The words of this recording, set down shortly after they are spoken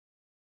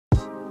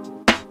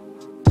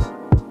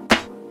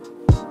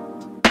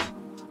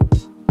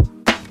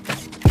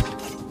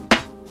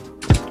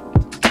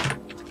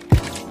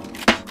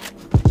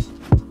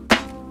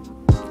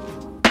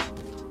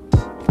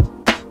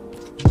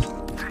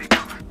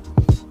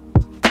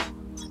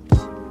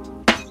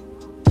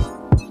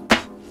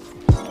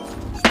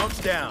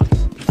down.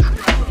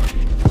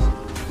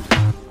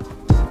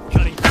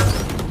 Cutting.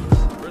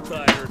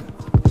 Retired.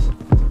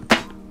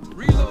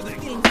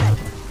 Reloading.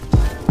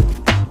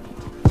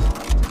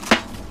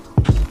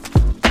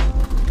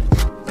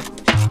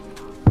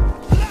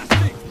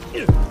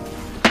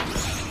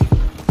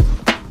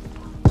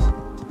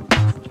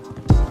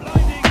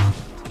 Blinding.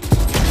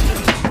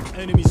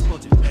 Enemy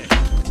spotted. Hey.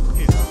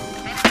 Here.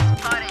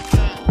 Spotted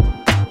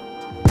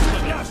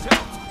Blast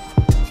out.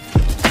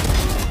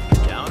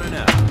 Down and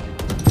out.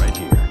 Right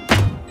here.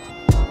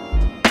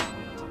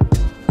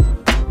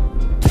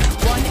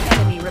 One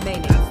enemy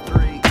remaining. That's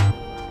 3.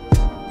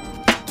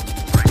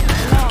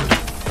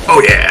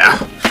 Oh yeah!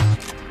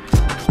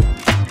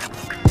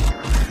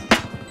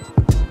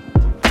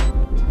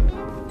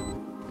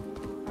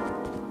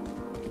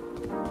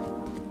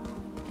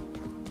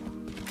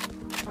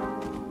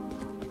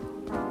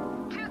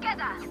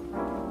 together.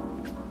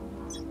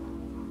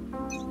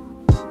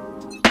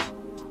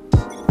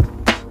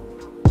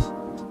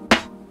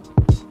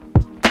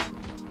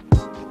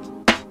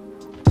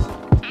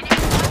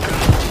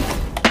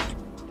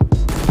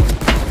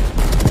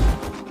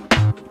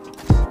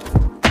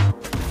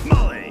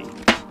 Molly.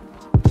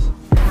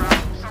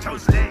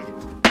 Toasty.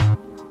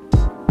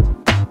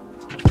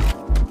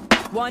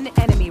 One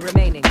enemy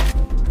remaining.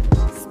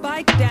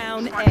 Spike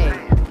down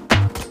A.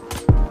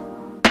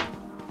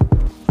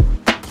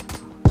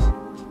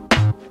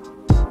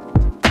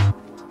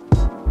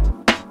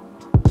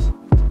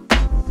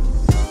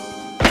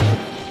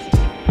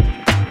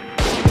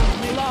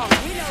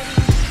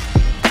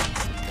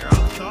 You're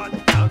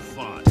outthought,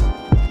 outfought.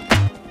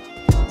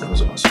 That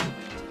was awesome.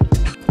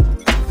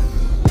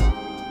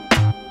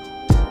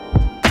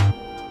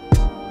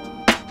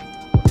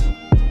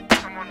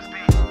 Someone's B.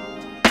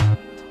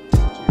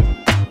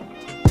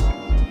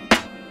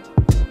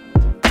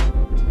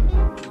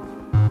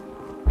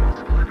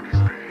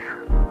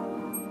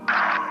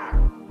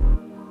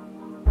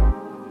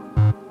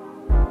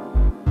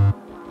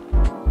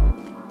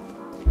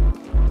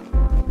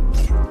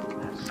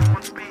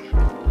 Someone's B.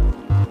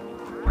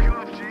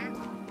 QFG.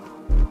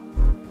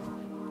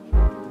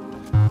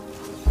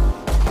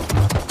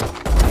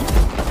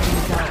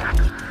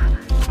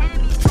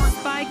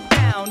 Spike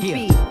down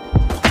B.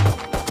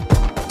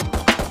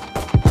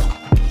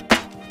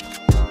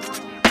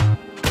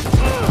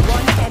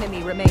 One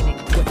enemy remaining.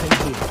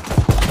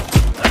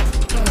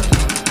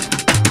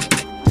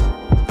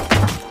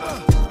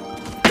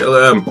 Kill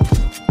him.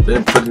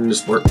 Didn't put in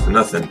this work for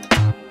nothing.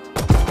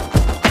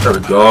 There we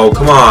go.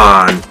 Come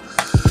on.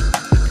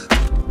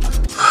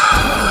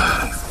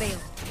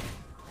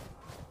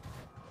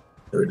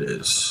 There it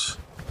is.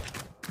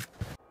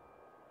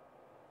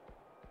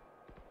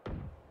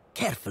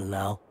 Careful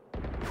now.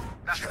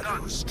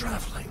 Shadows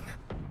traveling.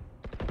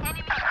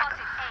 Enemy spotted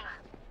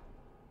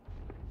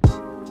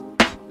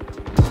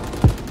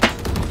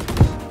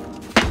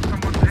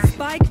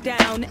Spike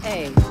down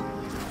A.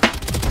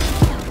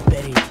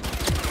 Buried.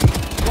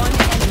 One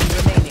enemy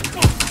remaining.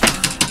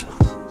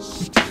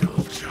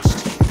 Still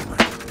just human.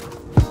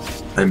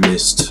 I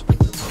missed.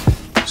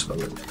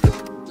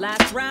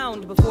 Last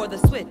round before the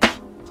switch.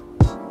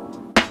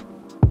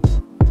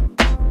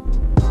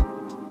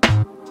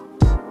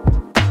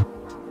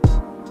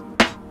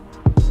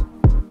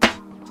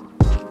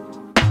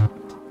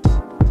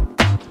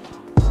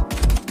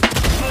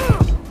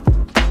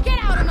 Get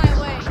out of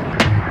my way!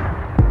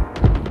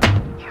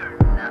 You're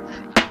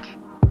nothing.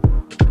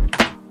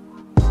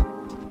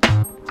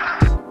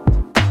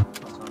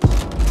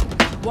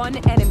 One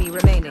enemy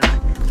remaining.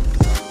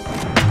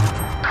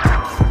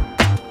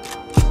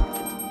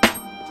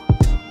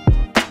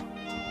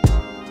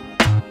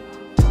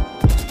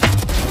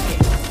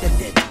 They're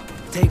dead.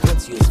 Take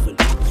what's useful.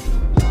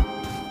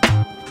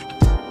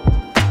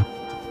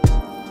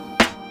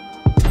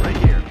 Right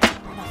here.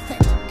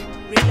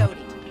 Reloading.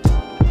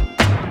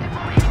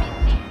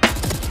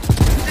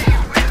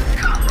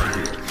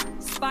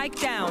 Spike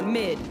down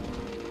mid.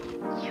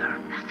 You're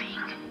nothing.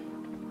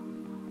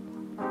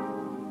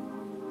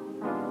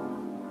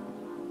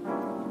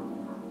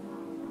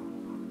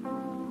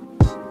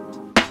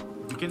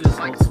 You can just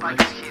hold Spike's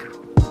spikes. here.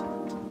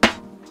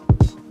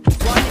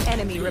 One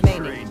enemy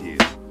remaining. Trained you.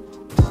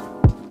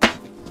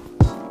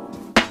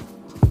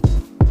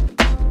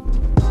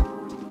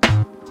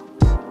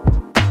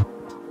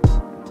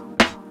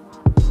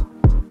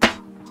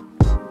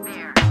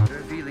 There.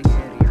 Revealing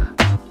area.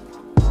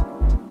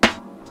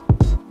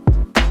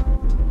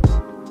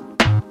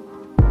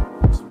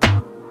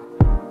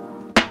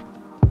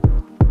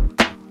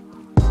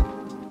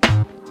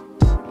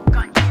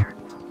 Gun here.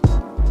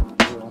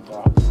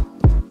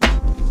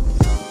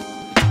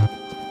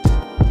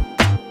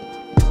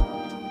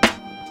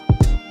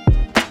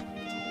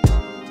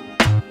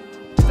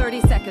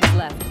 30 seconds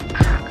left.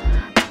 That's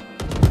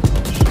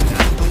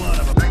the one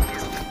of them.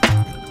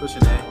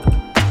 Pushing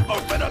A.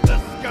 Open up the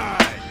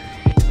sky.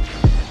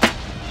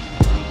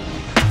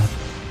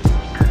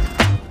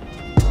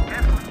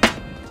 Careful.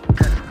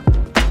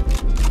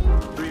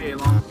 3 A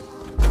long.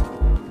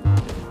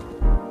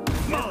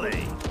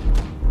 Molly.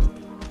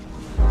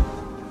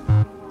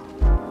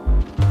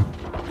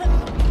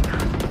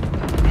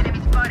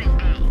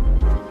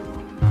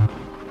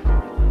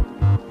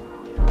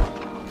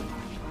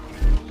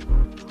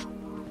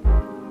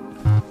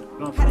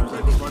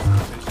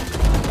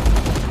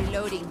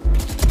 Reloading.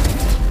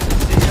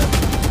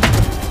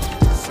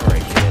 Sorry,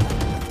 kid.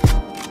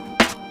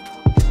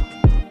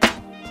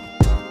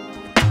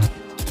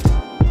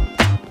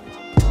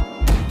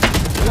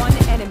 One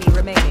enemy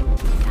remaining.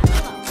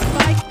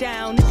 Spike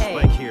down A.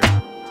 Spike here.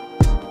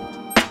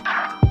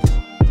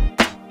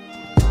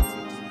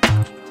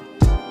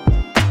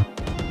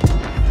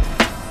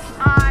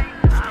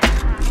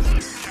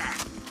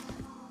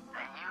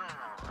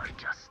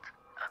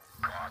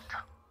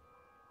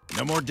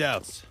 No more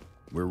doubts.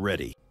 We're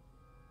ready.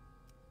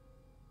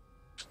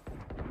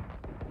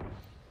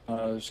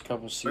 There's a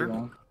couple C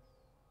long.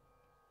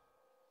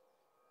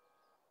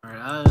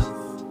 Alright, I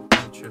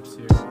have trips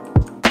here.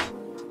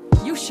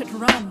 You should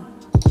run.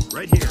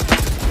 Right here.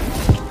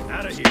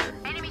 Out of here.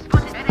 Enemy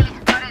spotted. Enemy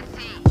spotted C.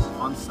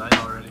 On site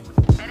already.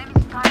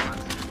 Enemy spotted.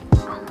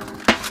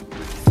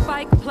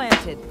 Spike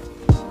planted.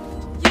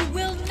 You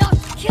will not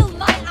kill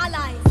my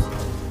allies!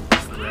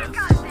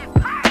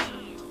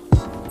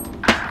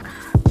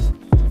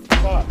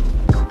 Fuck.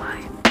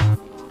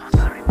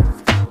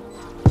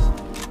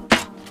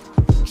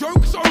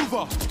 Joke's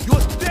over!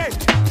 You're dead!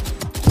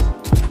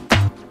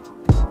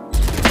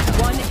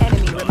 One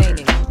enemy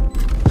remaining.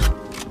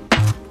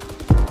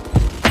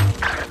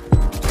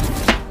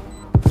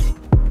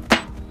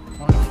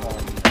 My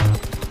fault.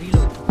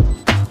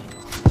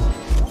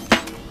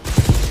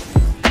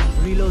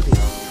 Reloading.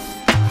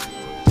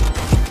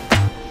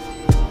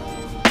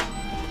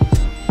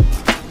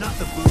 Not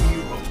the boom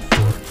you hoped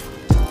for.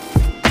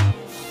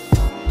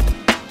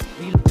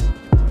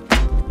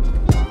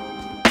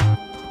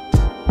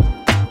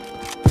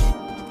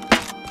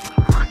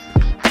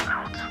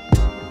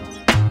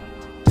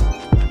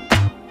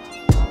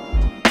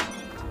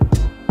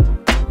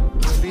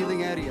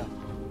 Revealing area.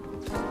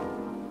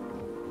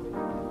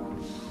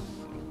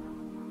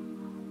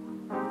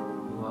 A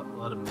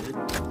lot of mid.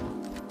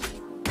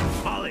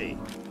 Molly!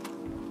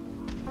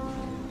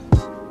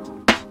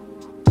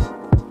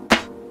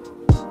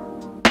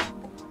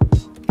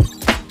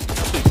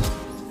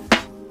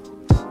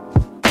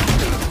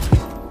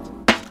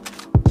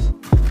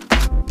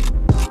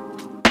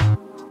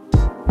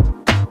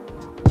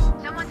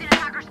 Someone's in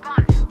attacker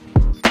spawn.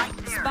 Spike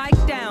there.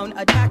 Spike down.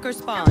 Attacker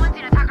spawn. Someone's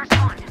in attacker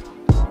spawn.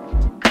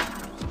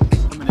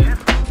 Coming in.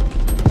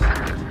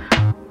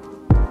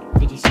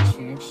 56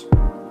 Phoenix.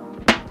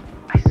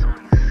 I saw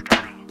you,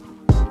 Scotty.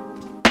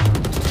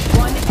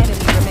 One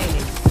enemy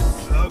remaining.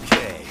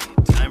 Okay,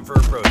 time for a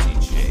protein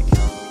shake.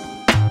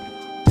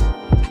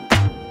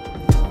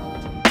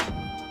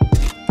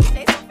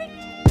 Say something?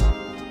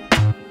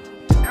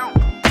 Help.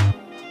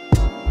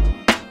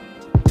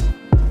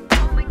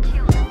 Someone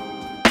killed.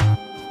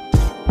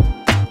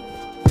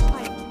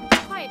 Quiet,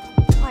 quiet,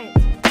 quiet.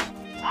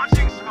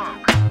 Launching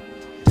smoke.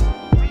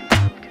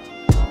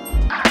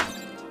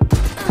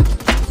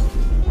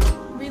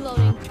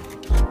 Reloading.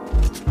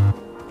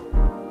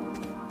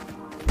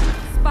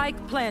 Spike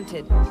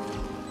planted.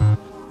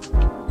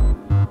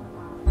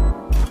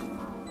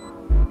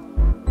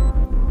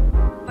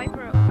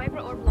 Viper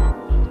or block.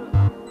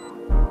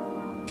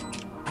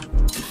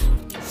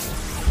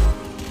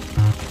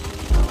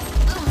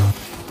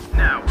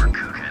 Now we're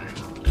cooking.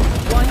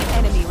 One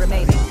enemy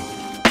remaining.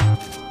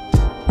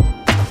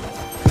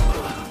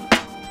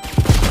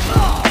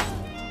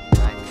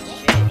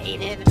 Shit,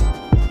 Aiden.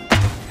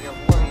 You're a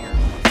warrior.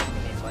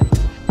 Hey, buddy.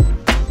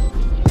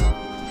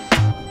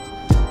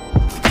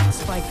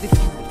 Spike with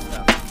you.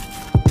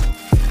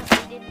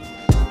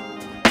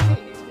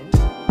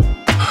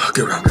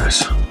 Good round, guys.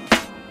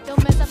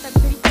 Don't mess up that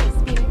pretty face,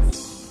 Phoenix.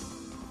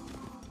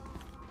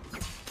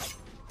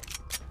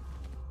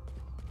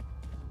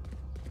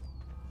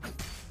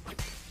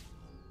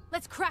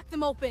 Let's crack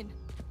them open.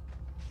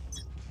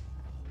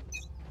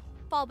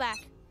 Fall back.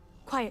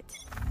 Quiet.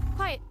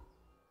 Quiet.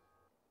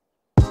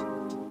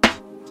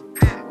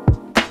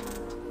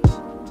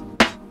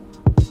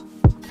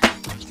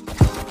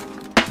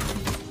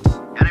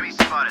 Enemy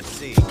spotted.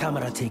 C.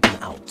 Camera taken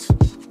out.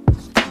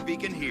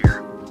 Beacon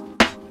here.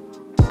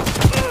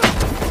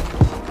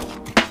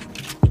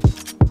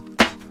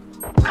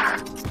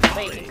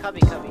 Wait,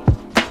 cubby.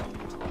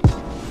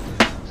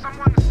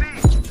 Someone C.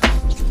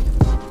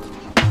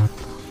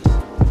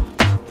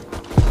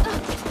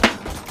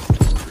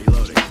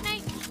 Reloading.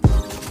 Night.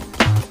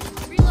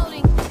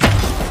 Reloading.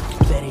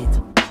 Buried.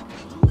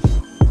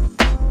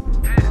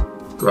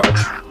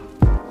 Garage.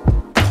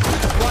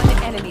 One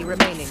enemy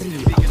remaining.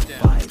 3 out of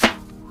 5.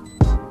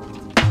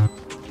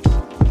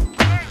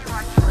 There you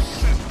are, you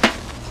shit.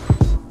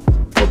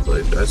 Well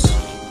played, guys.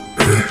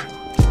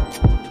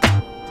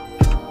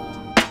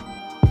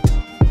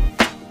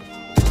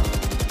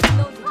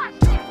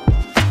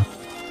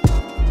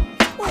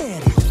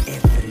 Where is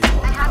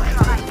everyone?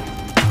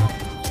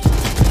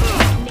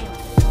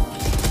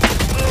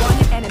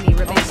 One enemy Our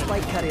remaining.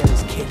 spike carrier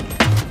is killed.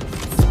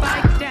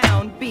 Spike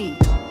down B.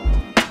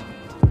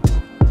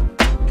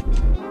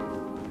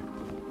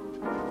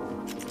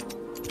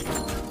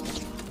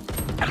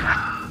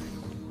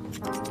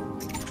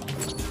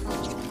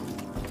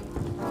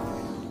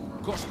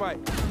 Got spike.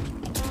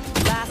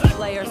 Last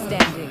player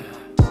standing.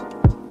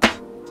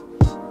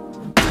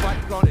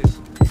 on it.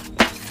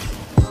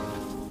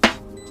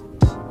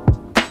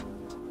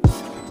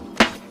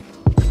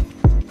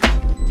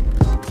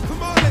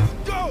 Come on, let's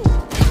go!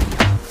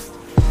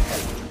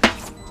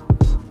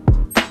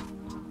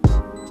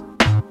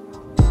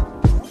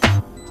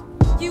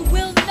 You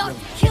will not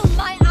kill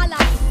my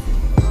ally.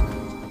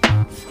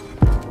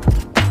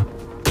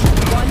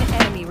 One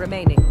enemy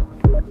remaining.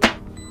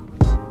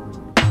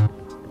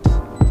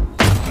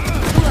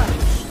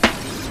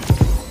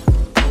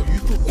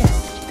 Yes,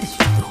 this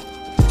should do.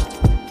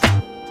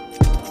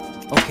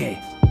 Okay,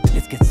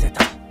 let's get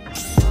set up.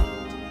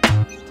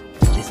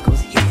 This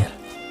goes here.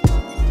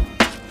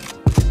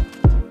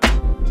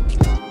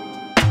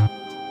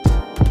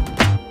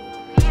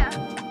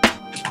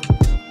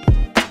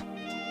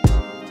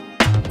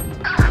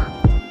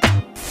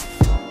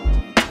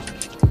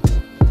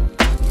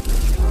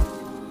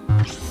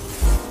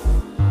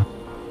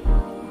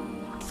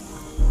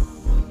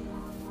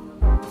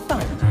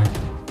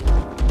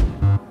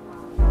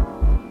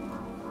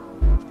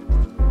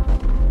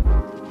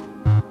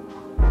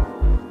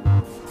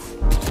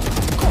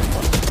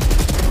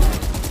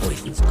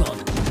 Poison's gone.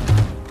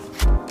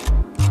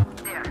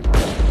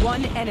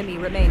 One enemy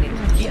remaining.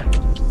 Here.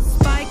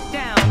 Spike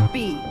down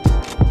B.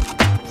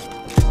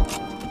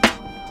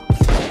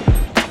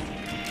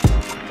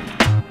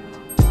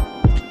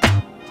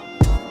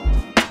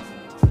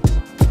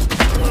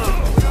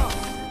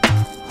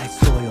 I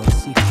saw your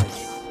secrets.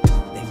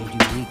 They made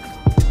you weak.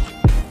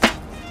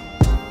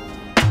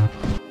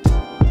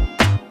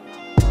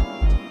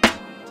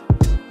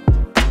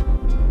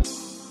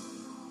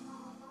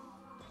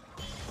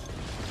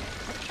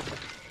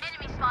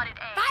 Enemy spotted A.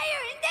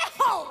 Fire in the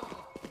hole!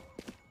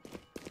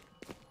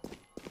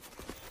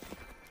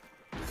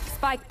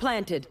 Spike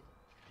planted.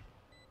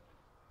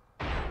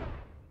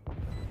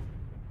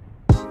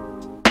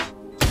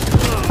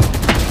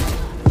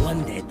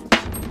 One dead.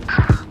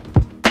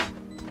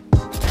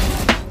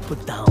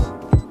 Put down.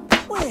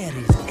 Where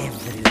is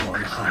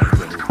everyone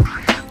hiding?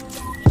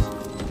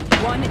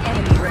 One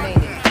enemy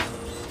remaining.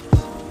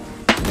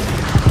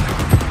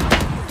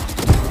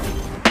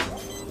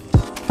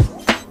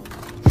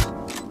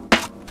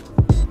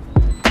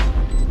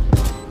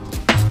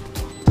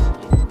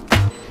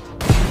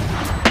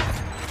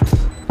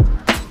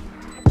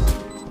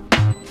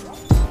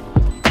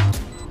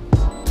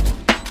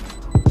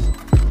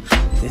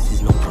 This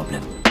is no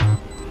problem.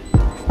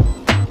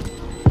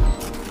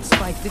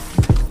 Spike this.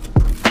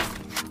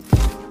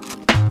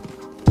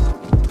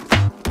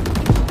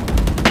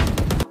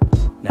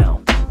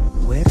 Now,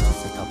 where to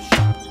set up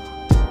shop?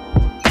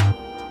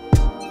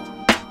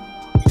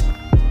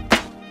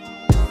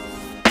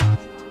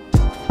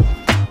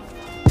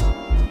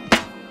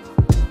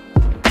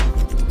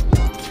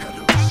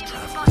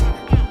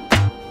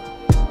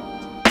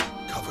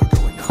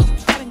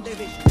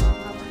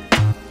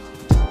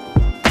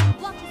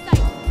 Block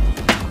sight.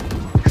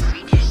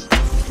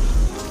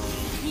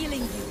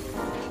 Healing you.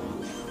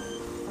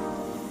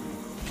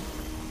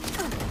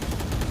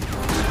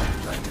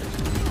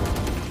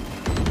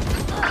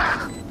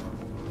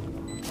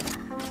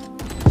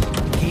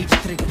 Cage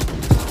trigger.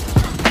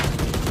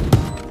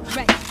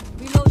 Right.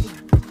 Reloading.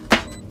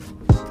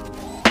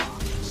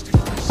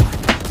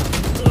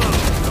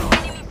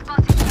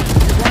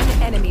 One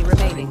enemy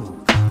remaining.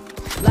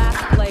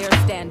 Last player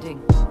standing.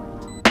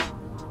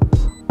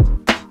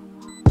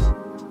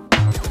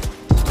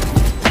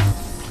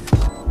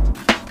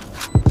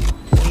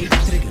 Cage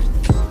trigger.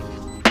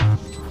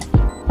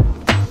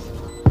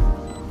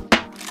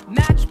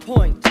 Match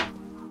point.